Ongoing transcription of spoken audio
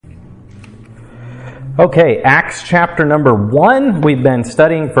Okay, Acts chapter number 1. We've been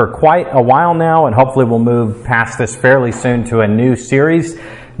studying for quite a while now, and hopefully we'll move past this fairly soon to a new series,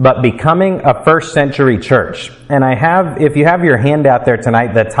 but Becoming a First Century Church. And if you have your handout there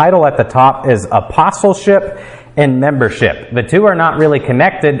tonight, the title at the top is Apostleship and Membership. The two are not really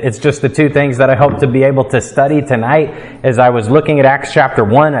connected. It's just the two things that I hope to be able to study tonight. As I was looking at Acts chapter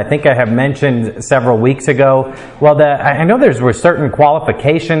 1, I think I have mentioned several weeks ago, I know there were certain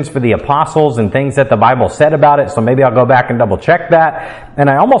qualifications for the apostles and things that the Bible said about it, so maybe I'll go back and double check that. And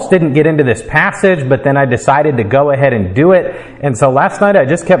I almost didn't get into this passage, but then I decided to go ahead and do it. And so last night I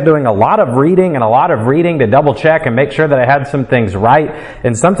just kept doing a lot of reading to double check and make sure that I had some things right.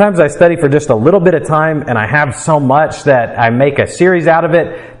 And sometimes I study for just a little bit of time, and I have so much that I make a series out of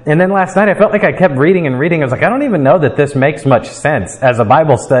it. And then last night I felt like I kept reading and reading. I was like, I don't even know that this makes much sense as a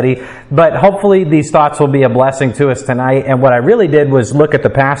Bible study, but hopefully these thoughts will be a blessing to us tonight. And what I really did was look at the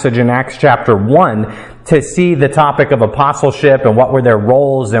passage in Acts chapter 1 to see the topic of apostleship and what were their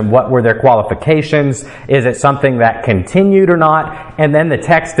roles and what were their qualifications. Is it something that continued or not? And then the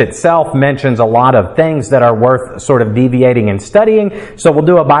text itself mentions a lot of things that are worth sort of deviating and studying. So we'll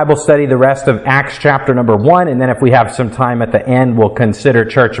do a Bible study the rest of Acts chapter number 1, and then if we have some time at the end, we'll consider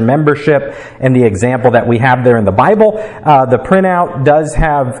church membership and the example that we have there in the Bible. The printout does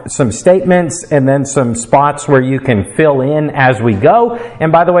have some statements and then some spots where you can fill in as we go.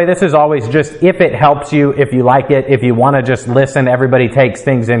 And by the way, this is always just if it helps you, if you like it, if you want to just listen. Everybody takes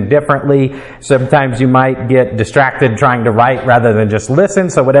things in differently. Sometimes you might get distracted trying to write rather than just listen,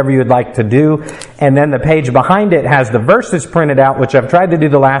 so whatever you would like to do. And then the page behind it has the verses printed out, which I've tried to do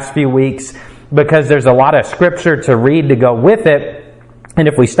the last few weeks because there's a lot of scripture to read to go with it. And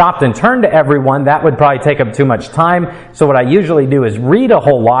if we stopped and turned to everyone, that would probably take up too much time. So what I usually do is read a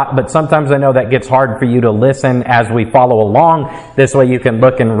whole lot, but sometimes I know that gets hard for you to listen as we follow along. This way you can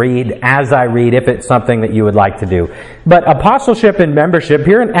look and read as I read if it's something that you would like to do. But apostleship and membership,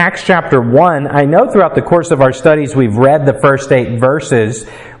 here in Acts chapter 1, I know throughout the course of our studies we've read the first 8 verses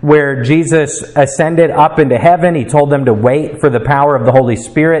where Jesus ascended up into heaven. He told them to wait for the power of the Holy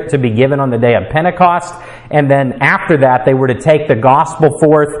Spirit to be given on the day of Pentecost. And then after that, they were to take the gospel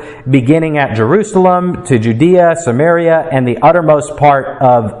forth, beginning at Jerusalem to Judea, Samaria, and the uttermost part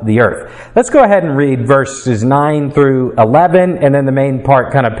of the earth. Let's go ahead and read verses 9 through 11, and then the main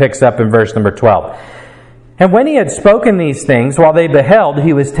part kind of picks up in verse number 12. And when he had spoken these things, while they beheld,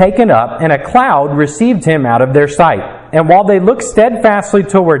 he was taken up, and a cloud received him out of their sight. And while they looked steadfastly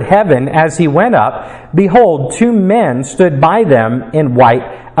toward heaven as he went up, behold, 2 men stood by them in white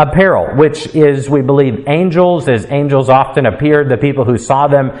apparel, which is, we believe, angels. As angels often appeared, the people who saw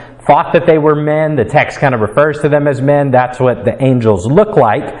them thought that they were men. The text kind of refers to them as men. That's what the angels look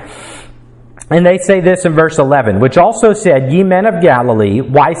like. And they say this in verse 11, which also said, Ye men of Galilee,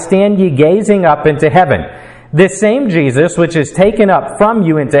 why stand ye gazing up into heaven? This same Jesus, which is taken up from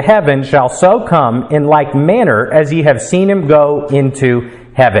you into heaven, shall so come in like manner as ye have seen him go into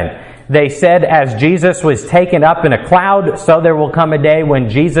heaven. They said, as Jesus was taken up in a cloud, so there will come a day when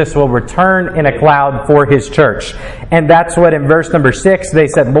Jesus will return in a cloud for his church. And that's what in verse number 6, they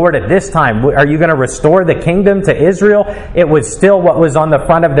said, Lord, at this time, are you going to restore the kingdom to Israel? It was still what was on the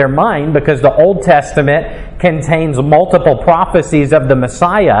front of their mind because the Old Testament contains multiple prophecies of the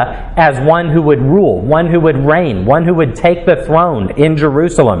Messiah as one who would rule, one who would reign, one who would take the throne in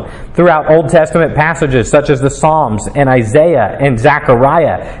Jerusalem. Throughout Old Testament passages such as the Psalms and Isaiah and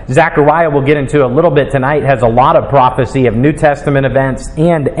Zechariah. Zechariah, we'll get into a little bit tonight, has a lot of prophecy of New Testament events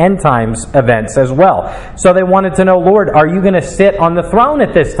and end times events as well. So they wanted to know, Lord, are you going to sit on the throne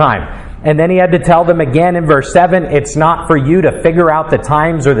at this time? And then he had to tell them again in verse 7, it's not for you to figure out the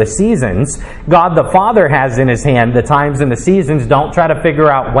times or the seasons. God the Father has in his hand the times and the seasons. Don't try to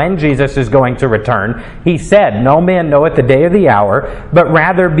figure out when Jesus is going to return. He said, no man knoweth the day or the hour, but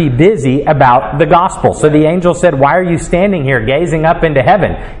rather be busy about the gospel. So the angel said, why are you standing here gazing up into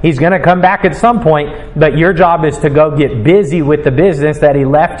heaven? He's going to come back at some point, but your job is to go get busy with the business that he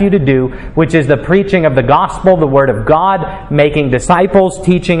left you to do, which is the preaching of the gospel, the word of God, making disciples,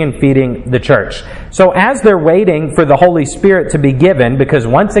 teaching and feeding the church. So as they're waiting for the Holy Spirit to be given, because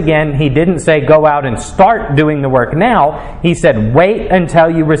once again, he didn't say go out and start doing the work now. He said wait until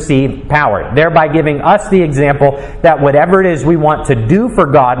you receive power, thereby giving us the example that whatever it is we want to do for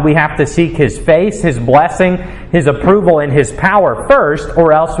God, we have to seek his face, his blessing, his approval, and his power first,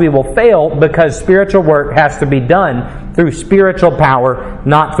 or else we will fail because spiritual work has to be done through spiritual power,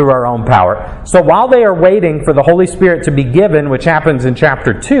 not through our own power. So while they are waiting for the Holy Spirit to be given, which happens in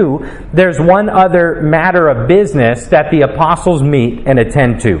chapter 2, there's one other matter of business that the apostles meet and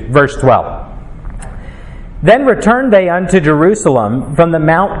attend to. Verse 12. Then returned they unto Jerusalem from the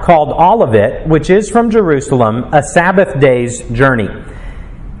mount called Olivet, which is from Jerusalem a Sabbath day's journey.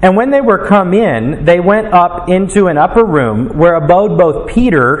 And when they were come in, they went up into an upper room, where abode both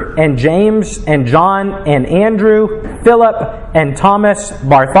Peter and James and John and Andrew, Philip and Thomas,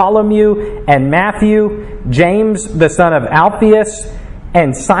 Bartholomew and Matthew, James the son of Alphaeus,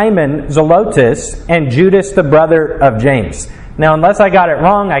 and Simon Zelotes, and Judas the brother of James. Now, unless I got it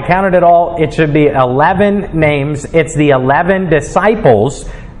wrong, I counted it all. It should be 11 names. It's the 11 disciples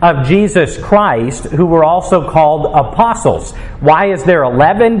of Jesus Christ who were also called apostles. Why is there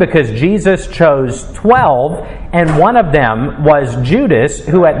 11? Because Jesus chose 12, and one of them was Judas,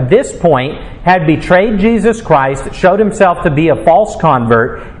 who at this point had betrayed Jesus Christ, showed himself to be a false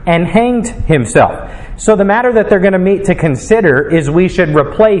convert, and hanged himself. So the matter that they're going to meet to consider is we should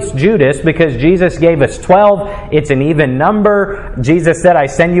replace Judas, because Jesus gave us 12. It's an even number. Jesus said, I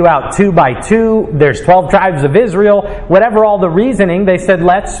send you out 2 by 2. There's 12 tribes of Israel. Whatever all the reasoning, they said,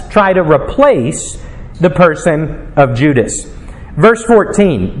 let's try to replace the person of Judas. Verse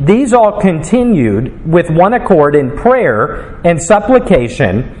 14, these all continued with one accord in prayer and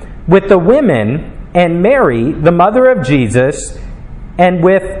supplication with the women and Mary, the mother of Jesus, and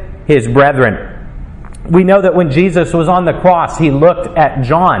with his brethren. We know that when Jesus was on the cross, he looked at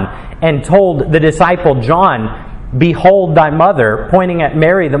John and told the disciple John, behold thy mother, pointing at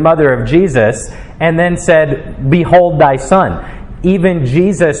Mary, the mother of Jesus, and then said, behold thy son. Even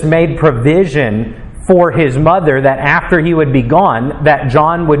Jesus made provision for his mother, that after he would be gone, that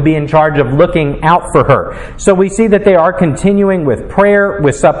John would be in charge of looking out for her. So we see that they are continuing with prayer,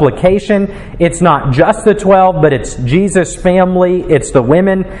 with supplication. It's not just the 12, but it's Jesus' family, it's the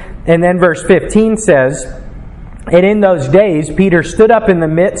women. And then verse 15 says, and in those days Peter stood up in the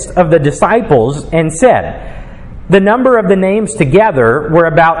midst of the disciples and said, the number of the names together were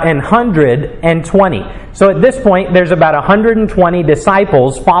about 120. So at this point, there's about 120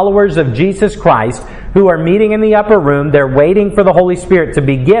 disciples, followers of Jesus Christ, who are meeting in the upper room. They're waiting for the Holy Spirit to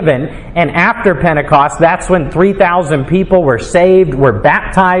be given. And after Pentecost, that's when 3,000 people were saved, were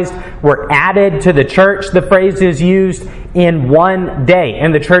baptized, were added to the church. The phrase is used in one day.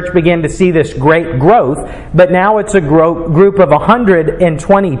 And the church began to see this great growth. But now it's a group of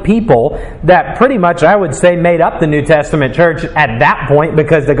 120 people that pretty much, I would say, made up the New Testament church at that point,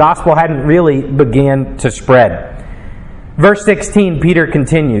 because the gospel hadn't really began to spread. Verse 16, Peter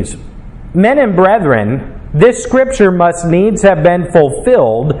continues, men and brethren, this scripture must needs have been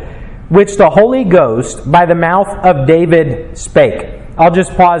fulfilled, which the Holy Ghost by the mouth of David spake. I'll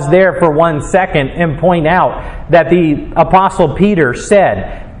just pause there for 1 second and point out that the Apostle Peter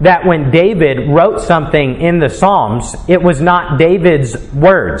said that when David wrote something in the Psalms, it was not David's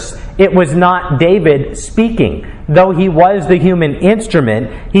words. It was not David speaking. Though he was the human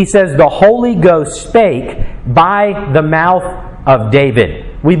instrument, he says the Holy Ghost spake by the mouth of David.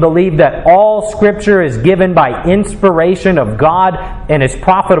 We believe that all Scripture is given by inspiration of God and is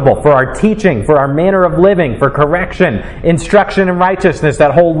profitable for our teaching, for our manner of living, for correction, instruction in righteousness,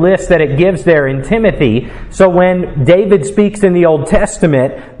 that whole list that it gives there in Timothy. So when David speaks in the Old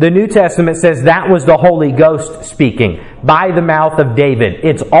Testament, the New Testament says that was the Holy Ghost speaking by the mouth of David.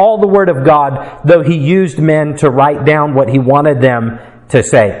 It's all the Word of God, though he used men to write down what he wanted them to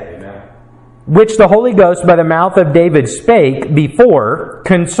say. Which the Holy Ghost by the mouth of David spake before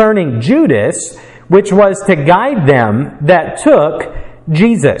concerning Judas, which was to guide them that took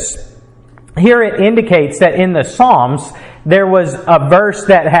Jesus. Here it indicates that in the Psalms there was a verse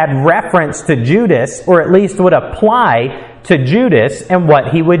that had reference to Judas, or at least would apply to Judas and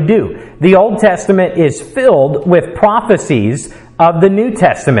what he would do. The Old Testament is filled with prophecies of the New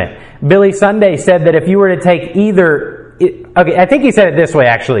Testament. Billy Sunday said that if you were to take I think he said it this way,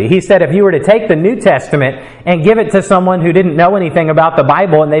 actually. He said if you were to take the New Testament and give it to someone who didn't know anything about the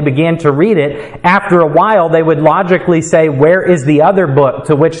Bible and they began to read it, after a while they would logically say, where is the other book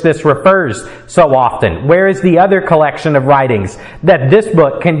to which this refers so often? Where is the other collection of writings that this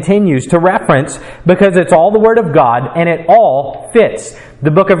book continues to reference? Because it's all the Word of God and it all fits. The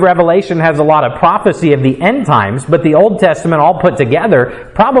book of Revelation has a lot of prophecy of the end times, but the Old Testament all put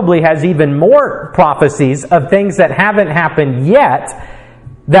together probably has even more prophecies of things that haven't happened yet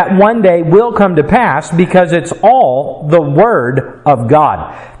that one day will come to pass, because it's all the Word of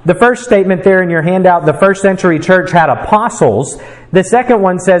God. The first statement there in your handout, the first century church had apostles. The second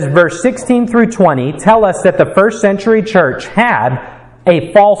one says, verse 16 through 20, tell us that the first century church had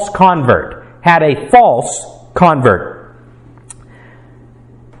a false convert.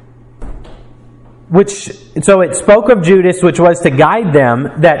 So it spoke of Judas, which was to guide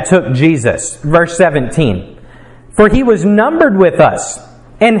them that took Jesus. Verse 17. For he was numbered with us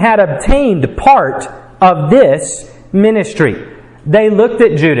and had obtained part of this ministry. They looked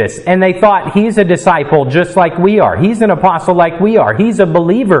at Judas and they thought, he's a disciple just like we are. He's an apostle like we are. He's a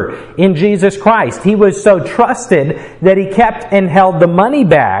believer in Jesus Christ. He was so trusted that he kept and held the money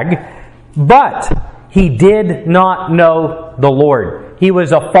bag, but he did not know the Lord. He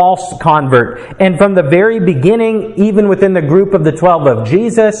was a false convert. And from the very beginning, even within the group of the 12 of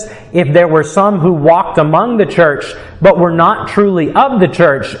Jesus, if there were some who walked among the church but were not truly of the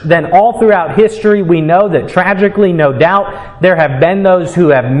church, then all throughout history we know that tragically, no doubt, there have been those who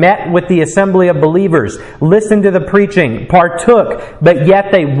have met with the assembly of believers, listened to the preaching, partook, but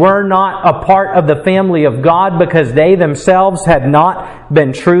yet they were not a part of the family of God because they themselves had not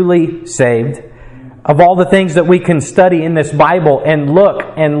been truly saved. Of all the things that we can study in this Bible and look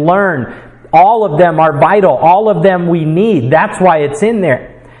and learn, all of them are vital. All of them we need. That's why it's in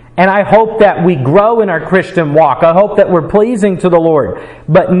there. And I hope that we grow in our Christian walk. I hope that we're pleasing to the Lord.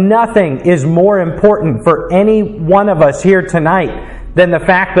 But nothing is more important for any one of us here tonight than the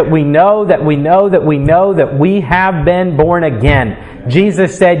fact that we know that we have been born again.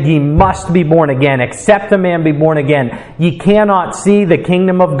 Jesus said, ye must be born again. Except a man be born again, ye cannot see the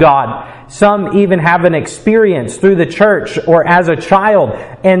kingdom of God. Some even have an experience through the church or as a child,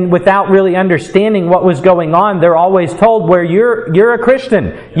 and without really understanding what was going on, they're always told, where you're a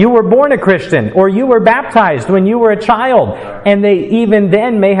Christian, you were born a Christian, or you were baptized when you were a child. And they even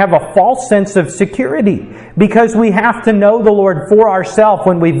then may have a false sense of security, because we have to know the Lord for ourselves.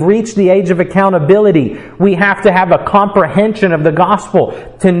 When we've reached the age of accountability, we have to have a comprehension of the gospel,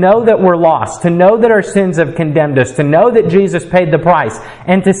 to know that we're lost, to know that our sins have condemned us, to know that Jesus paid the price,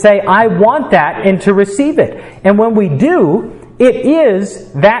 and to say, I want that, and to receive it. And when we do, it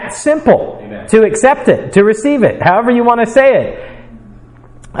is that simple. Amen. To accept it, to receive it, however you want to say it.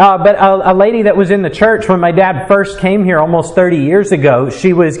 But a lady that was in the church when my dad first came here almost 30 years ago,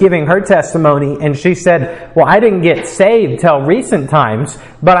 she was giving her testimony, and she said, well, I didn't get saved till recent times,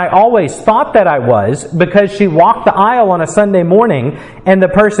 but I always thought that I was, because she walked the aisle on a Sunday morning and the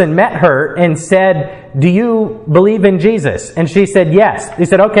person met her and said, do you believe in Jesus? And she said, yes. He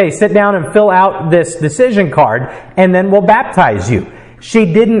said, okay, sit down and fill out this decision card and then we'll baptize you.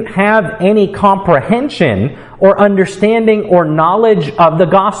 She didn't have any comprehension or understanding or knowledge of the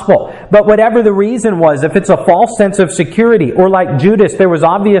gospel. But whatever the reason was, if it's a false sense of security, or like Judas, there was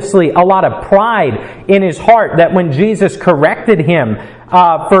obviously a lot of pride in his heart that when Jesus corrected him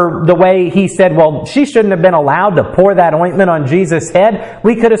for the way he said, well, she shouldn't have been allowed to pour that ointment on Jesus' head.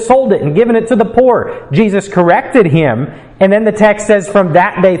 We could have sold it and given it to the poor. Jesus corrected him, and then the text says from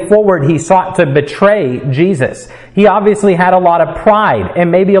that day forward, he sought to betray Jesus. He obviously had a lot of pride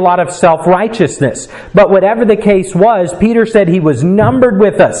and maybe a lot of self-righteousness. But whatever the case was, Peter said he was numbered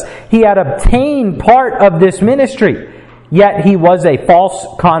with us. He had obtained part of this ministry. Yet he was a false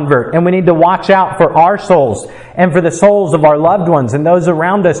convert. And we need to watch out for our souls and for the souls of our loved ones and those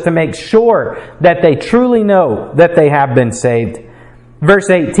around us to make sure that they truly know that they have been saved. Verse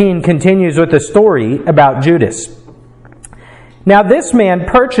 18 continues with a story about Judas. Now this man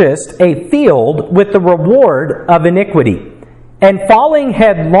purchased a field with the reward of iniquity, and falling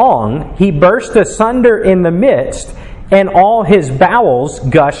headlong, he burst asunder in the midst, and all his bowels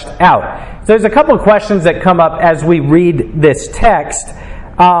gushed out. So there's a couple of questions that come up as we read this text.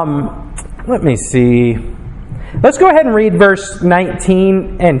 Let me see. Let's go ahead and read verse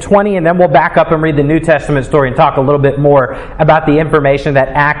 19 and 20, and then we'll back up and read the New Testament story and talk a little bit more about the information that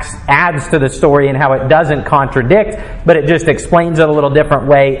adds to the story and how it doesn't contradict, but it just explains it a little different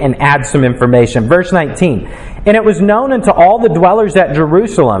way and adds some information. Verse 19. And it was known unto all the dwellers at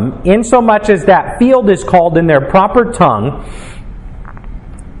Jerusalem, insomuch as that field is called in their proper tongue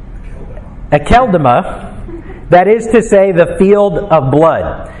Akeldama, that is to say, the field of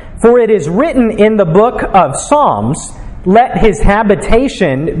blood. For it is written in the book of Psalms, let his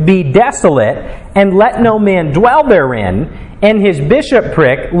habitation be desolate, and let no man dwell therein, and his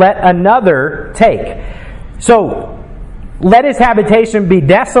bishopric let another take. So, let his habitation be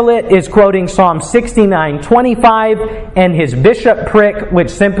desolate is quoting Psalm 69:25, and his bishopric,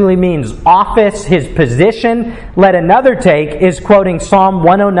 which simply means office, his position, let another take, is quoting Psalm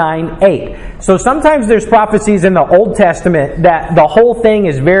 109:8. So sometimes there's prophecies in the Old Testament that the whole thing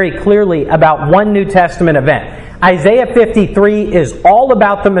is very clearly about one New Testament event. Isaiah 53 is all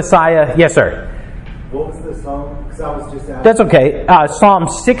about the Messiah. Yes, sir. What was the song? Because I was just asking. That's okay. Psalm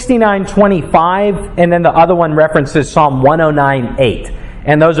 69:25, and then the other one references Psalm 109:8.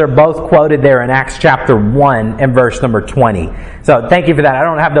 And those are both quoted there in Acts chapter 1 and verse number 20. So thank you for that. I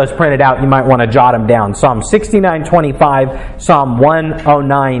don't have those printed out. You might want to jot them down. Psalm 69:25, Psalm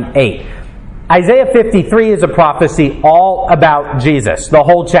 109:8. Isaiah 53 is a prophecy all about Jesus, the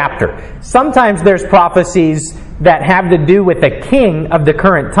whole chapter. Sometimes there's prophecies that have to do with the king of the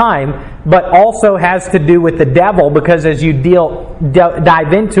current time, but also has to do with the devil, because as you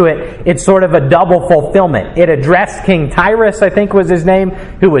dive into it, it's sort of a double fulfillment. It addressed King Tyrus, I think was his name,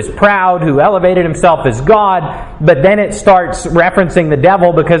 who was proud, who elevated himself as God, but then it starts referencing the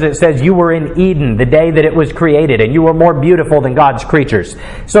devil because it says you were in Eden the day that it was created, and you were more beautiful than God's creatures.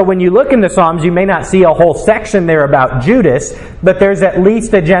 So when you look in the Psalms, you may not see a whole section there about Judas, but there's at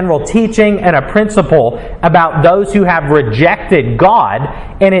least a general teaching and a principle about those who have rejected God,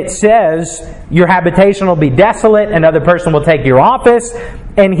 and it says your habitation will be desolate, another person will take your office.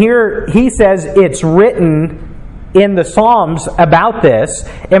 And here he says it's written in the Psalms about this.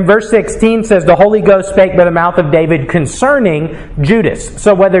 And verse 16 says, the Holy Ghost spake by the mouth of David concerning Judas.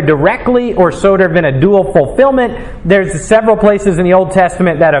 So whether directly or sort of in a dual fulfillment, there's several places in the Old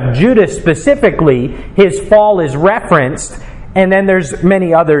Testament that of Judas specifically, his fall is referenced. And then there's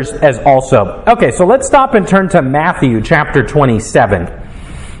many others as also. Okay, so let's stop and turn to Matthew chapter 27.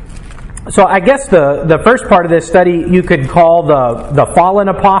 So I guess the first part of this study you could call the fallen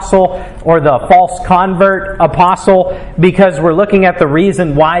apostle or the false convert apostle, because we're looking at the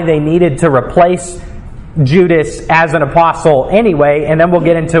reason why they needed to replace Judas as an apostle anyway, and then we'll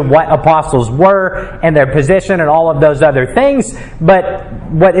get into what apostles were and their position and all of those other things. But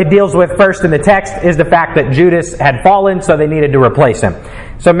what it deals with first in the text is the fact that Judas had fallen, so they needed to replace him.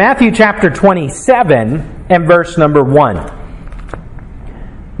 So Matthew chapter 27 and verse number 1.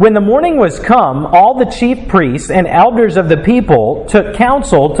 When the morning was come, all the chief priests and elders of the people took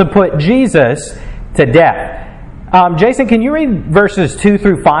counsel to put Jesus to death. Jason, can you read verses 2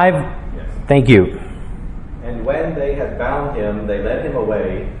 through 5? Yes. Thank you. And when they had bound him, they led him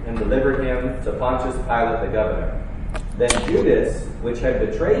away and delivered him to Pontius Pilate the governor. Then Judas, which had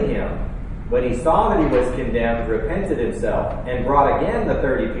betrayed him, when he saw that he was condemned, repented himself, and brought again the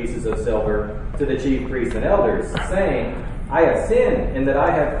 30 pieces of silver to the chief priests and elders, saying, I have sinned in that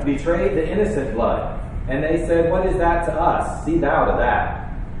I have betrayed the innocent blood. And they said, What is that to us? See thou to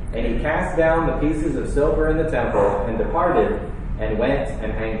that. And he cast down the pieces of silver in the temple and departed, and went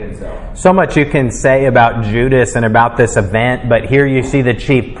and hanged himself. So much you can say about Judas and about this event, but here you see the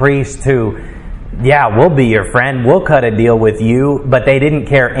chief priests who, yeah, we'll be your friend, we'll cut a deal with you, but they didn't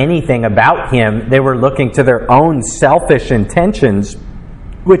care anything about him. They were looking to their own selfish intentions,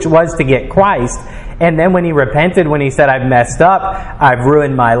 which was to get Christ. And then when he repented, when he said, I've messed up, I've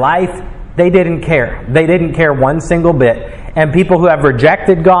ruined my life, they didn't care. They didn't care one single bit. And people who have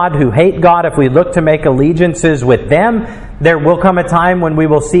rejected God, who hate God, if we look to make allegiances with them, there will come a time when we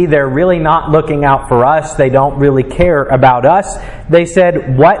will see they're really not looking out for us. They don't really care about us. They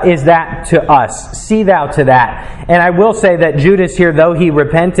said, what is that to us? See thou to that. And I will say that Judas here, though he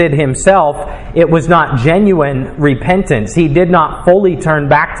repented himself, it was not genuine repentance. He did not fully turn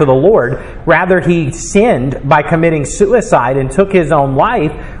back to the Lord. Rather, he sinned by committing suicide and took his own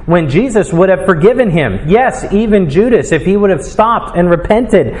life when Jesus would have forgiven him. Yes, even Judas, if he would have stopped and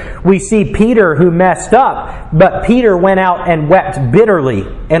repented. We see Peter who messed up, but Peter went out and wept bitterly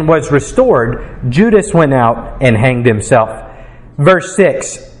and was restored. Judas went out and hanged himself. Verse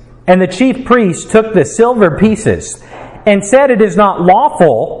 6, And the chief priests took the silver pieces and said, It is not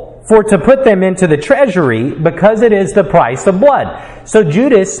lawful for to put them into the treasury, because it is the price of blood. So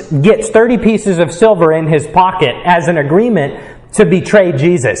Judas gets 30 pieces of silver in his pocket as an agreement to betray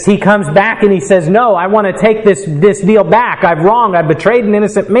Jesus. He comes back and he says, no, I want to take this deal back. I've wronged. I've betrayed an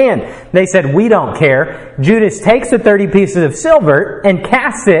innocent man. They said, we don't care. Judas takes the 30 pieces of silver and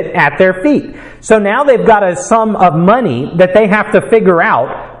casts it at their feet. So now they've got a sum of money that they have to figure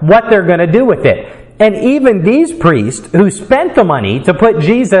out what they're going to do with it. And even these priests who spent the money to put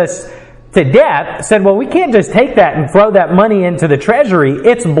Jesus to death said, well, we can't just take that and throw that money into the treasury.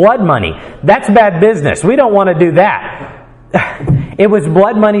 It's blood money. That's bad business. We don't want to do that. It was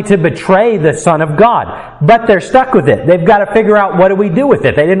blood money to betray the Son of God. But they're stuck with it. They've got to figure out, what do we do with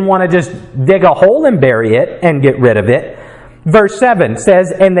it? They didn't want to just dig a hole and bury it and get rid of it. Verse 7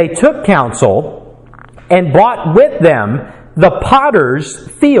 says, And they took counsel and bought with them the potter's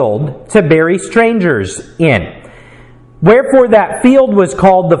field to bury strangers in. Wherefore that field was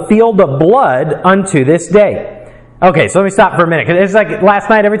called the field of blood unto this day. Okay, so let me stop for a minute, because it's like last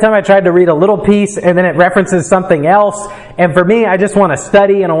night, every time I tried to read a little piece and then it references something else, and for me, I just want to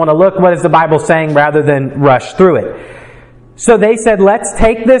study and I want to look what is the Bible saying rather than rush through it. So they said, let's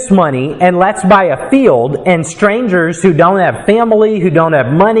take this money and let's buy a field, and strangers who don't have family, who don't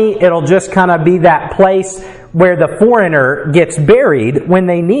have money, it'll just kind of be that place where the foreigner gets buried when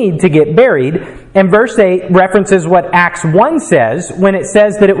they need to get buried. And verse 8 references what Acts 1 says when it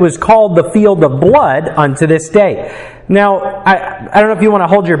says that it was called the field of blood unto this day. Now, I don't know if you want to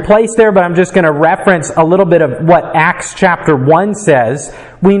hold your place there, but I'm just going to reference a little bit of what Acts chapter 1 says.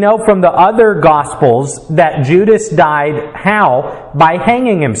 We know from the other Gospels that Judas died how? By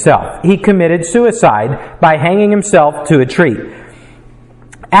hanging himself. He committed suicide by hanging himself to a tree.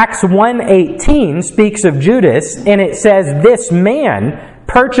 Acts 1:18 speaks of Judas, and it says, "This man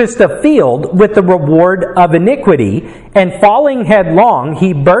purchased a field with the reward of iniquity, and falling headlong,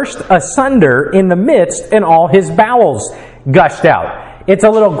 he burst asunder in the midst, and all his bowels gushed out." It's a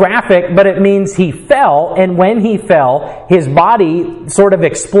little graphic, but it means he fell, and when he fell, his body sort of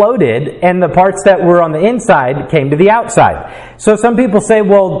exploded, and the parts that were on the inside came to the outside. So some people say,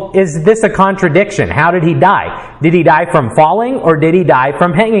 well, is this a contradiction? How did he die? Did he die from falling, or did he die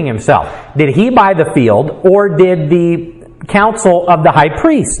from hanging himself? Did he buy the field, or did the council of the high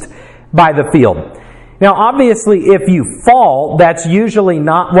priest buy the field? Now, obviously, if you fall, that's usually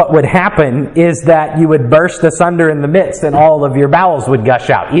not what would happen, is that you would burst asunder in the midst and all of your bowels would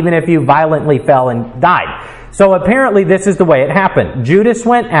gush out, even if you violently fell and died. So apparently this is the way it happened. Judas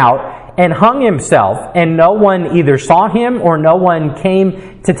went out and hung himself, and no one either saw him or no one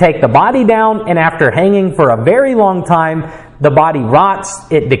came to take the body down, and after hanging for a very long time, the body rots,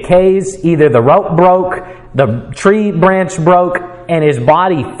 it decays, either the rope broke, the tree branch broke, and his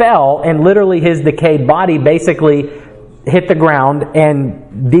body fell, and literally his decayed body basically hit the ground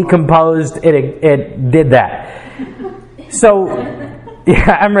and decomposed. It did that. So,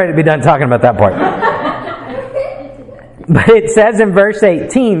 yeah, I'm ready to be done talking about that part. But it says in verse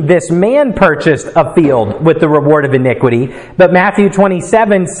 18, this man purchased a field with the reward of iniquity. But Matthew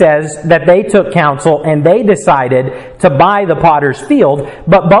 27 says that they took counsel and they decided to buy the potter's field.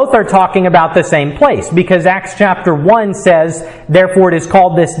 But both are talking about the same place, because Acts chapter 1 says, therefore it is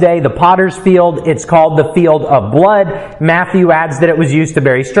called this day the potter's field. It's called the field of blood. Matthew adds that it was used to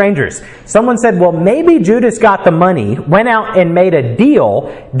bury strangers. Someone said, well, maybe Judas got the money, went out and made a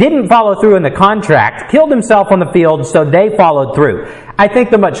deal, didn't follow through in the contract, killed himself on the field, so they followed through. I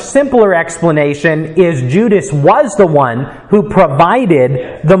think the much simpler explanation is Judas was the one who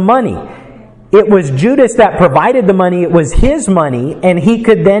provided the money. It was Judas that provided the money. It was his money, and he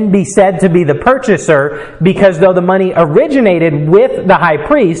could then be said to be the purchaser, because though the money originated with the high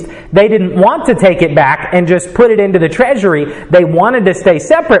priest, they didn't want to take it back and just put it into the treasury. They wanted to stay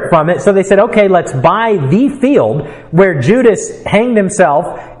separate from it, so they said, okay, let's buy the field where Judas hanged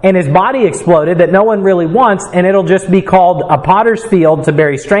himself and his body exploded that no one really wants, and it'll just be called a potter's field to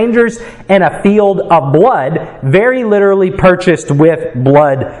bury strangers, and a field of blood, very literally purchased with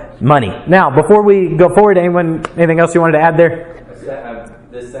blood money. Now, before we go forward, anything else you wanted to add there?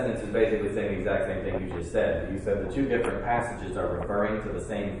 This sentence is basically saying the exact same thing you just said. You said the two different passages are referring to the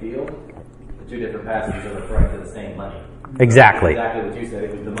same field. The two different passages are referring to the same money. Exactly. Exactly what you said.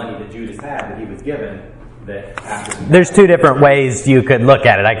 It was the money that Judas had that he was given. There's two different ways you could look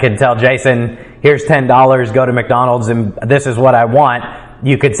at it. I could tell Jason, here's $10, go to McDonald's, and this is what I want.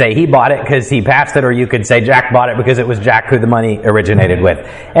 You could say he bought it because he passed it, or you could say Jack bought it because it was Jack who the money originated with.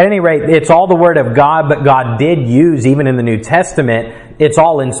 At any rate, it's all the Word of God, but God did use, even in the New Testament, it's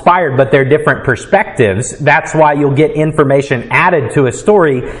all inspired, but they're different perspectives. That's why you'll get information added to a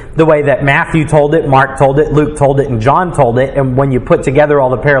story the way that Matthew told it, Mark told it, Luke told it, and John told it. And when you put together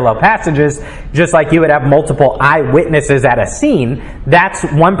all the parallel passages, just like you would have multiple eyewitnesses at a scene, that's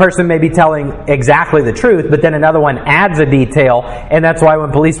one person may be telling exactly the truth, but then another one adds a detail. And that's why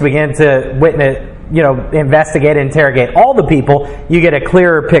when police begin to witness, investigate, interrogate all the people, you get a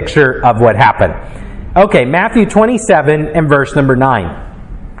clearer picture of what happened. Okay, Matthew 27 and verse number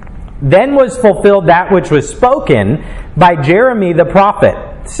 9. Then was fulfilled that which was spoken by Jeremy the prophet,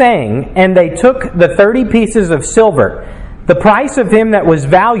 saying, and they took the 30 pieces of silver, the price of him that was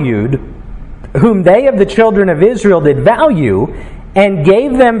valued, whom they of the children of Israel did value, and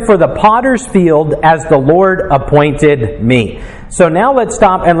gave them for the potter's field as the Lord appointed me. So now let's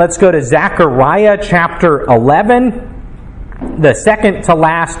stop and let's go to Zechariah chapter 11. The second to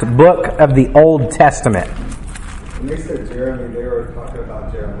last book of the Old Testament. When they said Jeremy, they were talking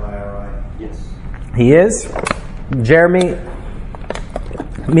about Jeremiah, right? Yes. He is. Jeremy,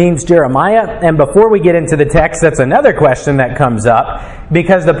 means Jeremiah. And before we get into the text, that's another question that comes up,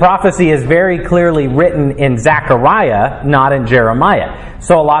 because the prophecy is very clearly written in Zechariah, not in Jeremiah.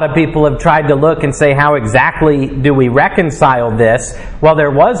 So a lot of people have tried to look and say, how exactly do we reconcile this? Well,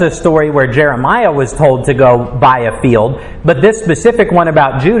 there was a story where Jeremiah was told to go buy a field, but this specific one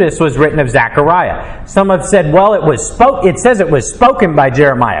about Judas was written of Zechariah. Some have said, well, it says it was spoken by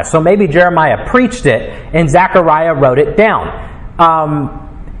Jeremiah, so maybe Jeremiah preached it and Zechariah wrote it down.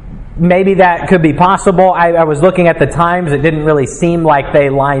 Maybe that could be possible. I was looking at the times. It didn't really seem like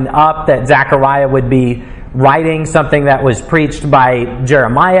they line up, that Zechariah would be writing something that was preached by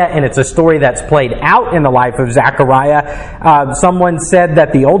Jeremiah, and it's a story that's played out in the life of Zechariah. Someone said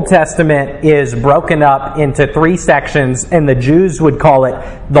that the Old Testament is broken up into 3 sections, and the Jews would call it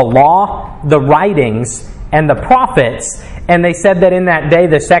the law, the writings, and the prophets. And they said that in that day,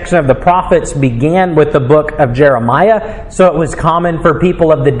 the section of the prophets began with the book of Jeremiah. So it was common for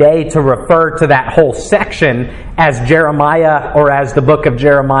people of the day to refer to that whole section as Jeremiah, or as the book of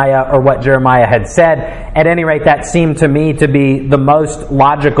Jeremiah, or what Jeremiah had said. At any rate, that seemed to me to be the most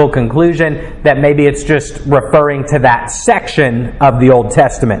logical conclusion, that maybe it's just referring to that section of the Old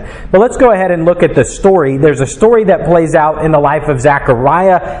Testament. But let's go ahead and look at the story. There's a story that plays out in the life of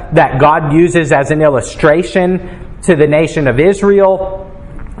Zechariah that God uses as an illustration to the nation of Israel,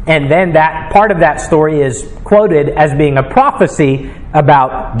 and then that part of that story is quoted as being a prophecy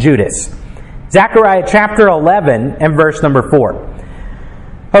about Judas. Zechariah chapter 11 and verse number 4.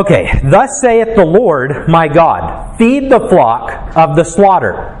 Okay, thus saith the Lord my God, feed the flock of the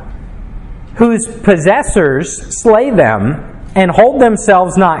slaughter, whose possessors slay them, and hold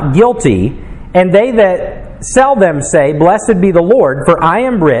themselves not guilty, and they that sell them say, blessed be the Lord, for I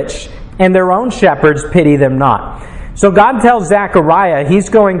am rich, and their own shepherds pity them not. So God tells Zechariah he's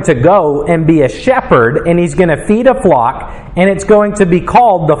going to go and be a shepherd, and he's going to feed a flock, and it's going to be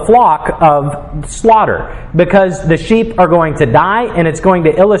called the flock of slaughter, because the sheep are going to die, and it's going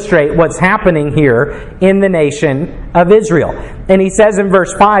to illustrate what's happening here in the nation of Israel. And he says in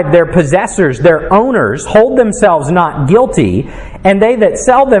verse 5, their possessors, their owners, hold themselves not guilty, and they that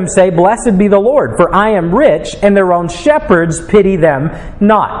sell them say, blessed be the Lord, for I am rich, and their own shepherds pity them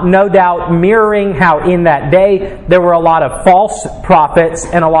not. No doubt mirroring how in that day there were a lot of false prophets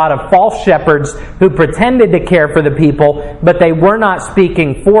and a lot of false shepherds who pretended to care for the people, but they were not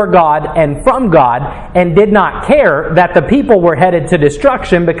speaking for God and from God, and did not care that the people were headed to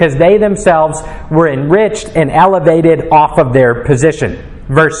destruction, because they themselves were enriched and elevated off of their position.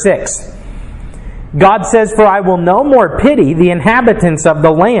 Verse 6. God says, for I will no more pity the inhabitants of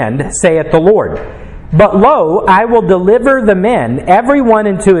the land, saith the Lord. But lo, I will deliver the men, every one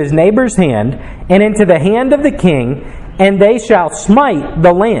into his neighbor's hand, and into the hand of the king, and they shall smite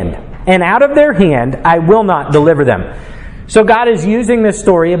the land. And out of their hand I will not deliver them. So God is using this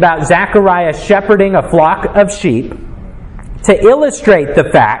story about Zechariah shepherding a flock of sheep to illustrate the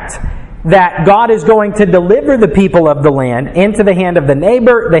fact that God is going to deliver the people of the land into the hand of the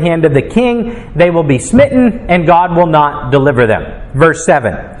neighbor, the hand of the king. They will be smitten, and God will not deliver them. Verse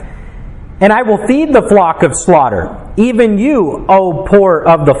 7. And I will feed the flock of slaughter, even you, O poor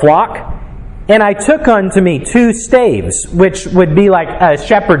of the flock. And I took unto me 2 staves, which would be like a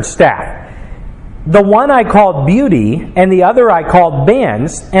shepherd's staff. The one I called Beauty, and the other I called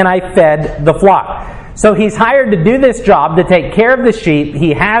Bands, and I fed the flock. So he's hired to do this job, to take care of the sheep.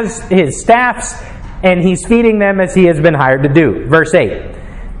 He has his staffs, and he's feeding them as he has been hired to do. Verse 8.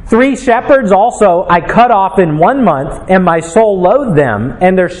 3 shepherds also I cut off in 1 month, and my soul loathed them,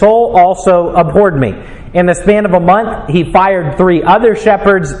 and their soul also abhorred me. In the span of a month, he fired 3 other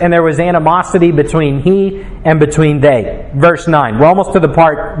shepherds, and there was animosity between he and between they. Verse 9. We're almost to the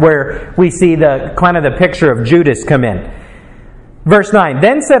part where we see the kind of the picture of Judas come in. Verse 9,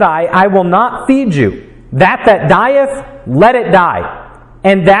 then said I will not feed you. That dieth, let it die.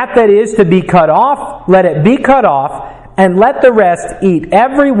 And that is to be cut off, let it be cut off, and let the rest eat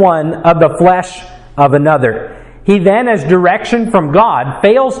every one of the flesh of another. He then, as direction from God,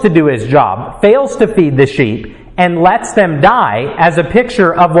 fails to do his job, fails to feed the sheep, and lets them die as a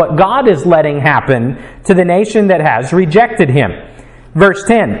picture of what God is letting happen to the nation that has rejected him. Verse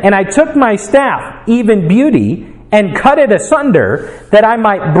 10, and I took my staff, even Beauty, and cut it asunder, that I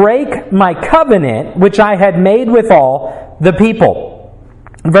might break my covenant which I had made with all the people.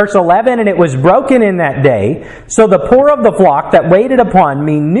 Verse 11, and it was broken in that day, so the poor of the flock that waited upon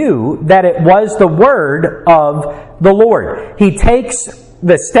me knew that it was the word of the Lord. He takes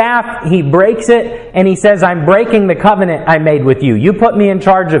the staff, he breaks it, and he says, I'm breaking the covenant I made with you. You put me in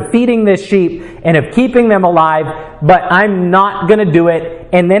charge of feeding this sheep and of keeping them alive, but I'm not going to do it.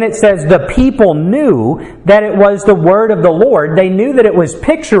 And then it says the people knew that it was the word of the Lord. They knew that it was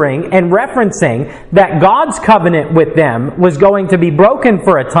picturing and referencing that God's covenant with them was going to be broken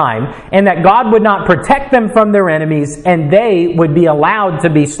for a time, and that God would not protect them from their enemies, and they would be allowed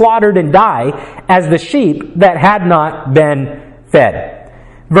to be slaughtered and die as the sheep that had not been fed.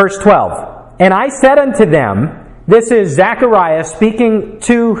 Verse 12, and I said unto them, this is Zechariah speaking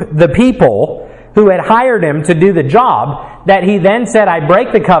to the people who had hired him to do the job, that he then said, I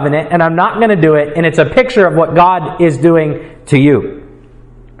break the covenant and I'm not going to do it, and it's a picture of what God is doing to you.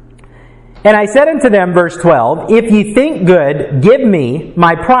 And I said unto them, verse 12, if ye think good, give me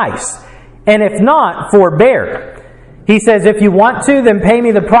my price, and if not, forbear. He says, if you want to, then pay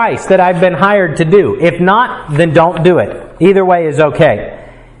me the price that I've been hired to do. If not, then don't do it. Either way is okay.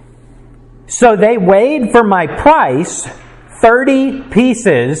 So they weighed for my price 30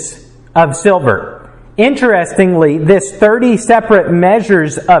 pieces of silver. Interestingly, this 30 separate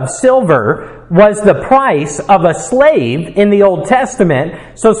measures of silver was the price of a slave in the Old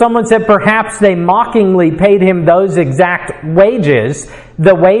Testament. So someone said perhaps they mockingly paid him those exact wages,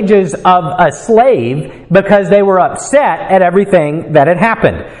 the wages of a slave, because they were upset at everything that had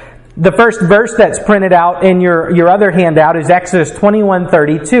happened. The first verse that's printed out in your other handout is Exodus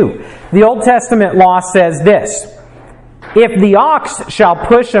 21:32. The Old Testament law says this, if the ox shall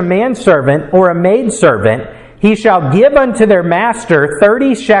push a manservant or a maidservant, he shall give unto their master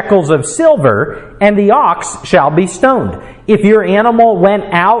 30 shekels of silver, and the ox shall be stoned. If your animal went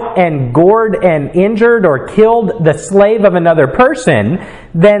out and gored and injured or killed the slave of another person,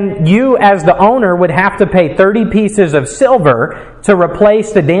 then you as the owner would have to pay 30 pieces of silver to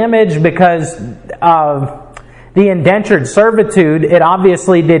replace the damage, because the indentured servitude, it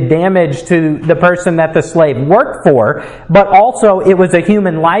obviously did damage to the person that the slave worked for, but also it was a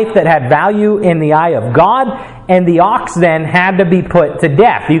human life that had value in the eye of God, and the ox then had to be put to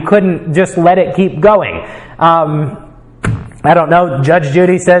death. You couldn't just let it keep going. I don't know, Judge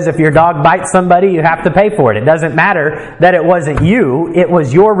Judy says if your dog bites somebody, you have to pay for it. It doesn't matter that it wasn't you, it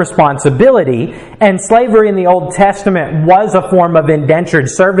was your responsibility. And slavery in the Old Testament was a form of indentured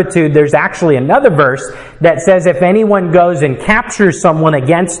servitude. There's actually another verse that says if anyone goes and captures someone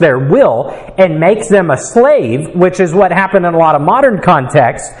against their will and makes them a slave, which is what happened in a lot of modern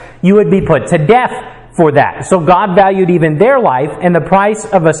contexts, you would be put to death for that. So God valued even their life, and the price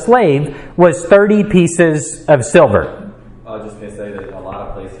of a slave was 30 pieces of silver. I was just going to say that a lot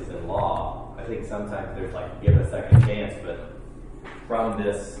of places in law, I think sometimes there's like give a second chance, but from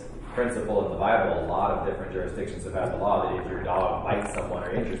this principle in the Bible, a lot of different jurisdictions have had the law that if your dog bites someone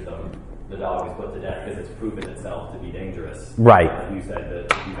or injures them, the dog is put to death because it's proven itself to be dangerous. Right. You said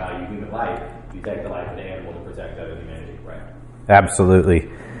that if you value human life, you take the life of the animal to protect other humanity. Right.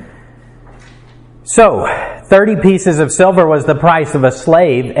 Absolutely. So, 30 pieces of silver was the price of a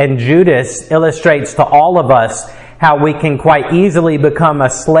slave, and Judas illustrates to all of us how we can quite easily become a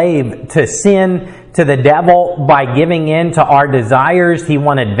slave to sin, to the devil, by giving in to our desires. He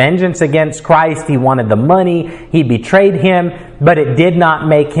wanted vengeance against Christ. He wanted the money. He betrayed him, but it did not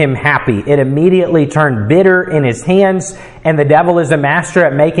make him happy. It immediately turned bitter in his hands, and the devil is a master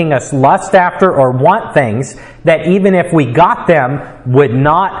at making us lust after or want things that even if we got them, would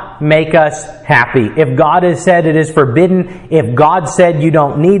not make us happy. If God has said it is forbidden, if God said you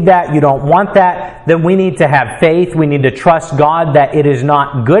don't need that, you don't want that, then we need to have faith. We need to trust God that it is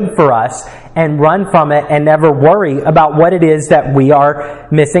not good for us, and run from it and never worry about what it is that we are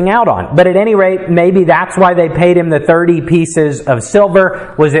missing out on. But at any rate, maybe that's why they paid him the 30 pieces of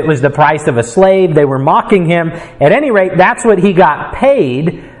silver, was it was the price of a slave. They were mocking him. At any rate, that's what he got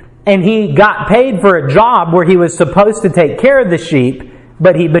paid, and he got paid for a job where he was supposed to take care of the sheep,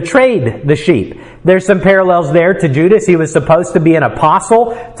 but he betrayed the sheep. There's some parallels there to Judas. He was supposed to be an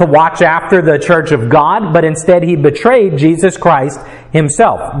apostle to watch after the church of God, but instead he betrayed Jesus Christ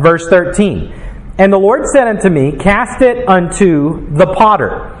himself. Verse 13. And the Lord said unto me, cast it unto the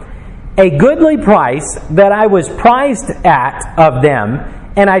potter, a goodly price that I was prized at of them.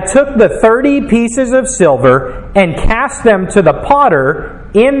 And I took the 30 pieces of silver and cast them to the potter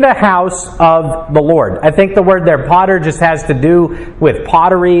in the house of the Lord. I think the word there, potter, just has to do with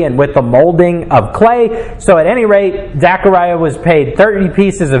pottery and with the molding of clay. So at any rate, Zechariah was paid 30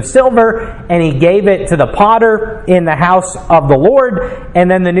 pieces of silver, and he gave it to the potter in the house of the Lord.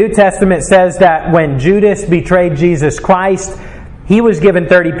 And then the New Testament says that when Judas betrayed Jesus Christ, he was given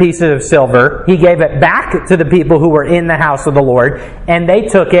 30 pieces of silver. He gave it back to the people who were in the house of the Lord, and they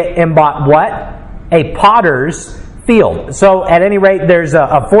took it and bought what? A potter's field. So at any rate, there's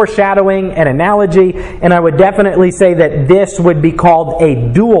a foreshadowing, an analogy, and I would definitely say that this would be called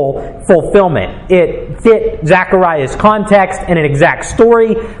a dual fulfillment. It fit Zechariah's context and an exact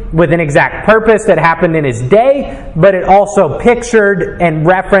story with an exact purpose that happened in his day, but it also pictured and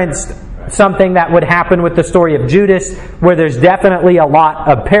referenced something that would happen with the story of Judas, where there's definitely a lot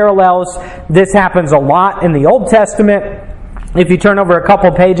of parallels. This happens a lot in the Old Testament. If you turn over a couple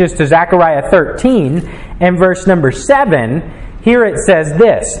pages to Zechariah 13 and verse number 7, here it says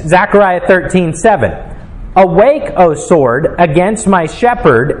this, Zechariah 13:7. Awake, O sword, against my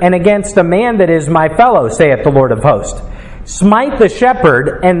shepherd, and against the man that is my fellow, saith the Lord of hosts. Smite the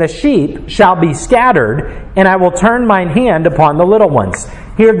shepherd, and the sheep shall be scattered, and I will turn mine hand upon the little ones.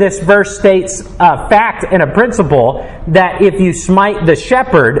 Here this verse states a fact and a principle that if you smite the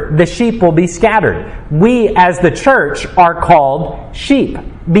shepherd, the sheep will be scattered. We as the church are called sheep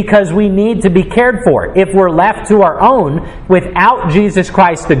because we need to be cared for. If we're left to our own without Jesus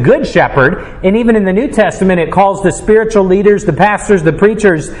Christ, the Good Shepherd, and even in the New Testament it calls the spiritual leaders, the pastors, the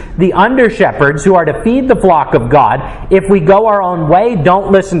preachers, the under-shepherds who are to feed the flock of God. If we go our own way,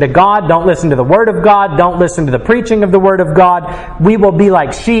 don't listen to God, don't listen to the Word of God, don't listen to the preaching of the Word of God, we will be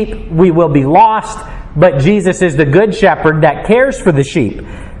like sheep, we will be lost, but Jesus is the Good Shepherd that cares for the sheep.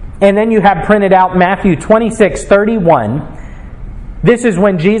 And then you have printed out Matthew 26:31. This is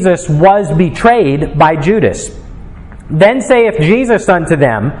when Jesus was betrayed by Judas. Then saith Jesus unto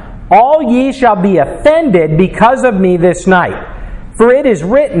them, All ye shall be offended because of me this night. For it is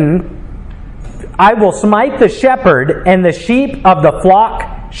written, I will smite the shepherd, and the sheep of the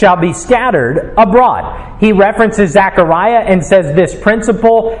flock shall be scattered abroad. He references Zechariah and says this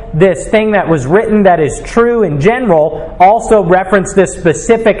principle, this thing that was written that is true in general, also referenced this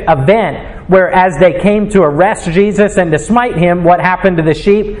specific event where as they came to arrest Jesus and to smite him, what happened to the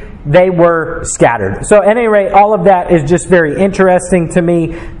sheep? They were scattered. So at any rate, all of that is just very interesting to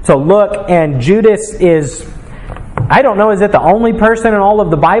me to look, and Judas is, I don't know, is it the only person in all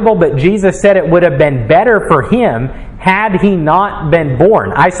of the Bible, but Jesus said it would have been better for him had he not been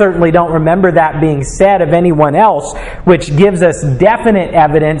born. I certainly don't remember that being said of anyone else, which gives us definite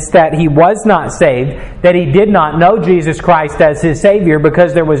evidence that he was not saved, that he did not know Jesus Christ as his Savior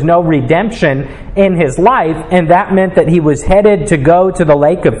because there was no redemption in his life, and that meant that he was headed to go to the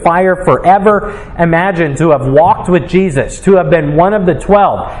lake of fire forever. Imagine to have walked with Jesus, to have been one of the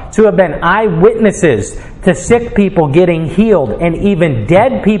 12, to have been eyewitnesses to sick people getting healed and even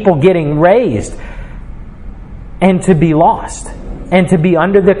dead people getting raised, and to be lost, and to be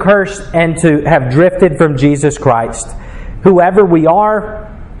under the curse, and to have drifted from Jesus Christ. Whoever we are,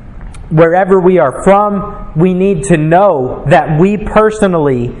 wherever we are from, we need to know that we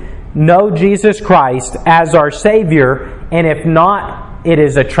personally know Jesus Christ as our Savior, and if not, it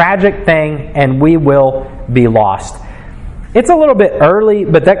is a tragic thing, and we will be lost. It's a little bit early,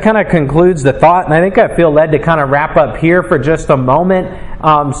 but that kind of concludes the thought, and I think I feel led to kind of wrap up here for just a moment.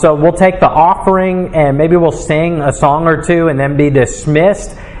 So we'll take the offering, and maybe we'll sing a song or two and then be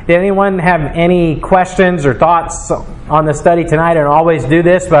dismissed. Did anyone have any questions or thoughts on the study tonight? I don't always do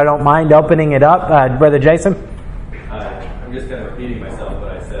this, but I don't mind opening it up. Brother Jason? I'm just kind of repeating myself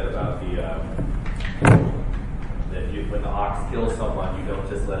what I said about when the ox kills someone, you don't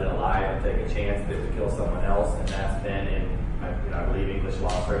just let it alive and take a chance that it will kill someone else, and that's been in, I believe, English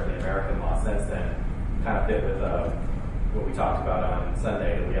law, certainly American law since then, kind of fit with what we talked about on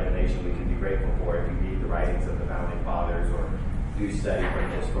Sunday, that we have a nation we can be grateful for if you read the writings of the Founding Fathers or do study from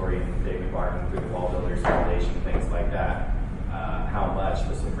historians from David Barton through the Wall Builders Foundation, things like that, how much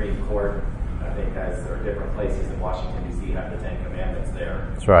the Supreme Court, I think, there are different places in Washington, D.C. have the Ten Commandments there.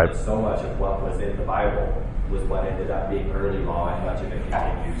 That's right. And so much of what was in the Bible was what ended up being early law, and much of it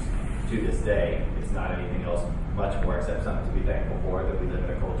continues to this day. It's not anything else much more except something to be thankful for, that we live in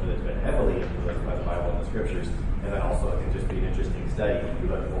a culture that's been heavily influenced by the Bible and the Scriptures. And then also it can just be an interesting study. You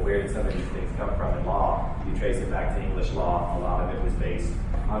look, well, where did some of these things come from in law? You trace it back to English law. A lot of it was based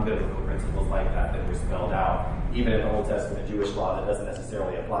on biblical principles like that were spelled out. Even in the Old Testament Jewish law that doesn't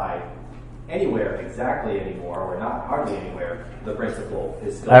necessarily apply anywhere exactly anymore, or not hardly anywhere, the principle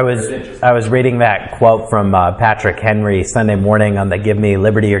is still I was reading that quote from Patrick Henry Sunday morning on the Give Me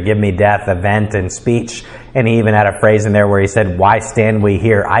Liberty or Give Me Death event and speech, and he even had a phrase in there where he said, why stand we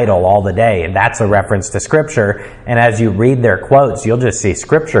here idle all the day? And that's a reference to Scripture, and as you read their quotes, you'll just see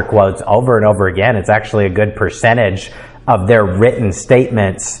Scripture quotes over and over again. It's actually a good percentage of their written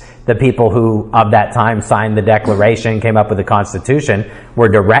statements the people who of that time signed the Declaration, came up with the Constitution, were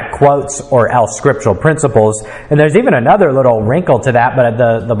direct quotes or else scriptural principles. And there's even another little wrinkle to that, but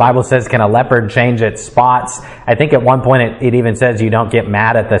the Bible says, can a leopard change its spots? I think at one point it even says you don't get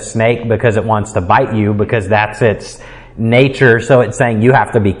mad at the snake because it wants to bite you, because that's its nature. So it's saying you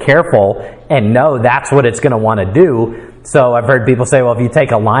have to be careful and know that's what it's going to want to do. So I've heard people say, well, if you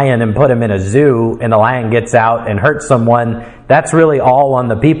take a lion and put him in a zoo and the lion gets out and hurts someone, that's really all on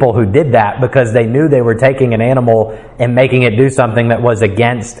the people who did that, because they knew they were taking an animal and making it do something that was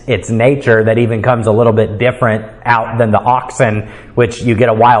against its nature, that even comes a little bit different out than the oxen, which you get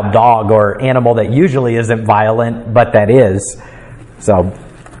a wild dog or animal that usually isn't violent, but that is. So,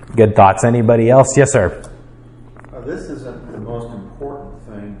 good thoughts. Anybody else? Yes, sir. This isn't the most important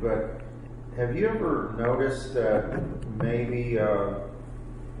thing, but have you ever noticed that maybe,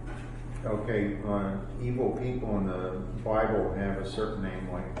 evil people in the Bible have a certain name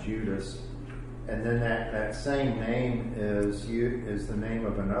like Judas, and then that same name is the name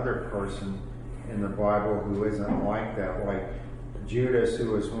of another person in the Bible who isn't like that, like Judas,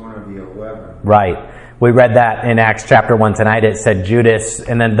 who was one of the 11. Right. We read that in Acts chapter 1 tonight. It said Judas,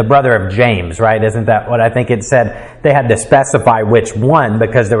 and then the brother of James, right? Isn't that what I think it said? They had to specify which one,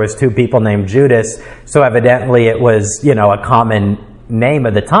 because there was two people named Judas. So evidently it was, a common name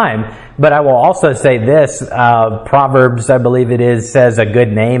of the time. But I will also say this, Proverbs, I believe it is, says a good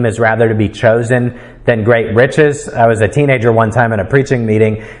name is rather to be chosen than great riches. I was a teenager one time in a preaching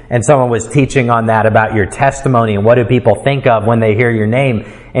meeting, and someone was teaching on that about your testimony and what do people think of when they hear your name.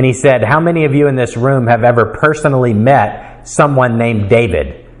 And he said, how many of you in this room have ever personally met someone named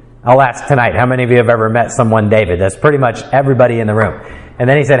David? I'll ask tonight, how many of you have ever met someone David? That's pretty much everybody in the room. And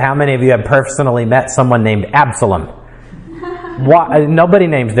then he said, how many of you have personally met someone named Absalom? Why? Nobody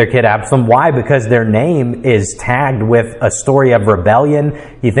names their kid Absalom. Why? Because their name is tagged with a story of rebellion.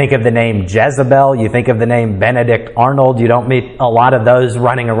 You think of the name Jezebel. You think of the name Benedict Arnold. You don't meet a lot of those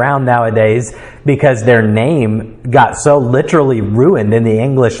running around nowadays, because their name got so literally ruined in the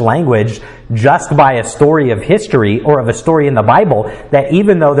English language just by a story of history or of a story in the Bible, that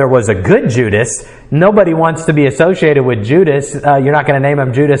even though there was a good Judas, nobody wants to be associated with Judas. You're not going to name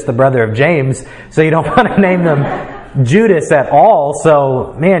him Judas, the brother of James, so you don't want to name them Judas at all.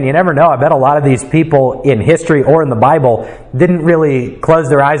 So, man, you never know. I bet a lot of these people in history or in the Bible didn't really close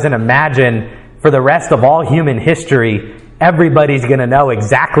their eyes and imagine for the rest of all human history, everybody's going to know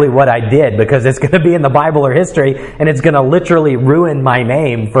exactly what I did, because it's going to be in the Bible or history, and it's going to literally ruin my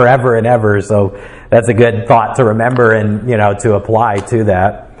name forever and ever. So that's a good thought to remember and, to apply to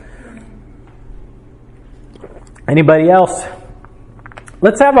that. Anybody else?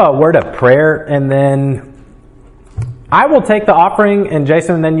 Let's have a word of prayer, and then I will take the offering, and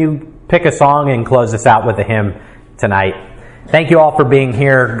Jason, then you pick a song and close us out with a hymn tonight. Thank you all for being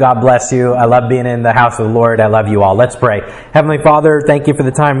here. God bless you. I love being in the house of the Lord. I love you all. Let's pray. Heavenly Father, thank you for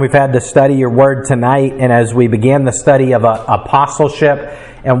the time we've had to study your word tonight. And as we began the study of apostleship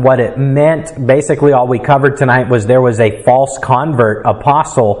and what it meant, basically all we covered tonight was there was a false convert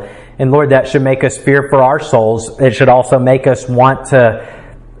apostle. And Lord, that should make us fear for our souls. It should also make us want to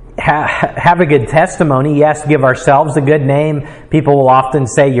have a good testimony. Yes, give ourselves a good name. People will often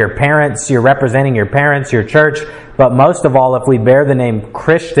say your parents, you're representing your parents, your church. But most of all, if we bear the name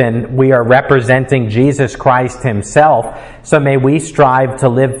Christian, we are representing Jesus Christ himself. So may we strive to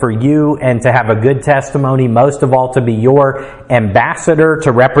live for you and to have a good testimony, most of all to be your ambassador,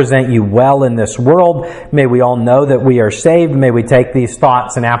 to represent you well in this world. May we all know that we are saved. May we take these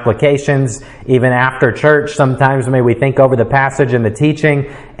thoughts and applications even after church. Sometimes may we think over the passage and the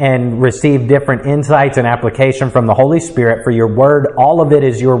teaching and receive different insights and application from the Holy Spirit, for your word. All of it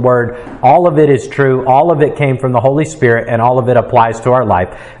is your word. All of it is true. All of it came from the Holy Spirit, and all of it applies to our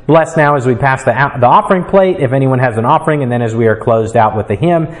life. Bless now as we pass the offering plate, if anyone has an offering, and then as we are closed out with the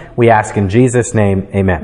hymn, we ask in Jesus' name, amen.